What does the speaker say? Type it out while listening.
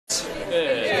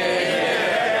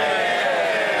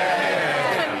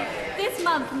This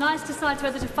month, NICE decided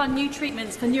whether to fund new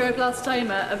treatments for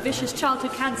neuroblastoma, a vicious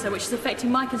childhood cancer which is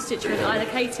affecting my constituent, Isla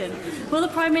Caton. Will the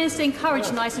Prime Minister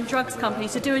encourage NICE and drugs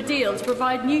companies to do a deal to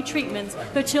provide new treatments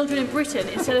for children in Britain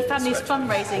instead of families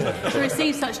fundraising to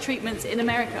receive such treatments in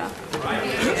America?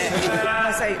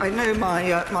 I know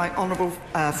my honourable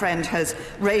friend has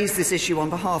raised this issue on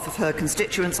behalf of her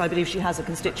constituents. I believe she has a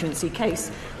constituency case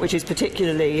which is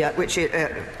particularly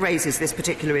raises this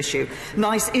particular issue.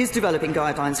 NICE is developing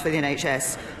guidelines for the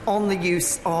NHS on the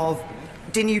use of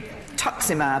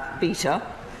dinutuximab beta.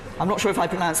 I'm not sure if I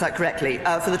pronounced that correctly,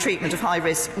 for the treatment of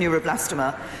high-risk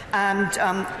neuroblastoma. And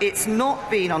it's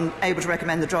not been able to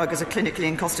recommend the drug as a clinically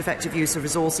and cost-effective use of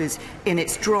resources in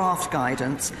its draft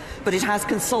guidance, but it has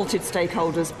consulted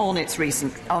stakeholders on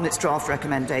its draft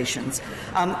recommendations.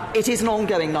 It is an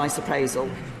ongoing NICE appraisal.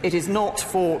 It is not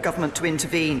for government to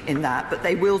intervene in that, but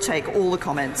they will take all the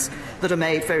comments that are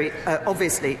made very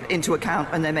obviously into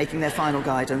account when they're making their final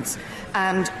guidance.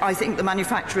 And I think the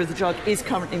manufacturer of the drug is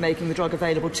currently making the drug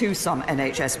available to some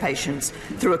NHS patients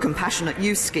through a compassionate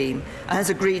use scheme and has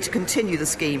agreed to continue the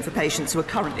scheme for patients who are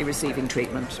currently receiving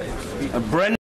treatment.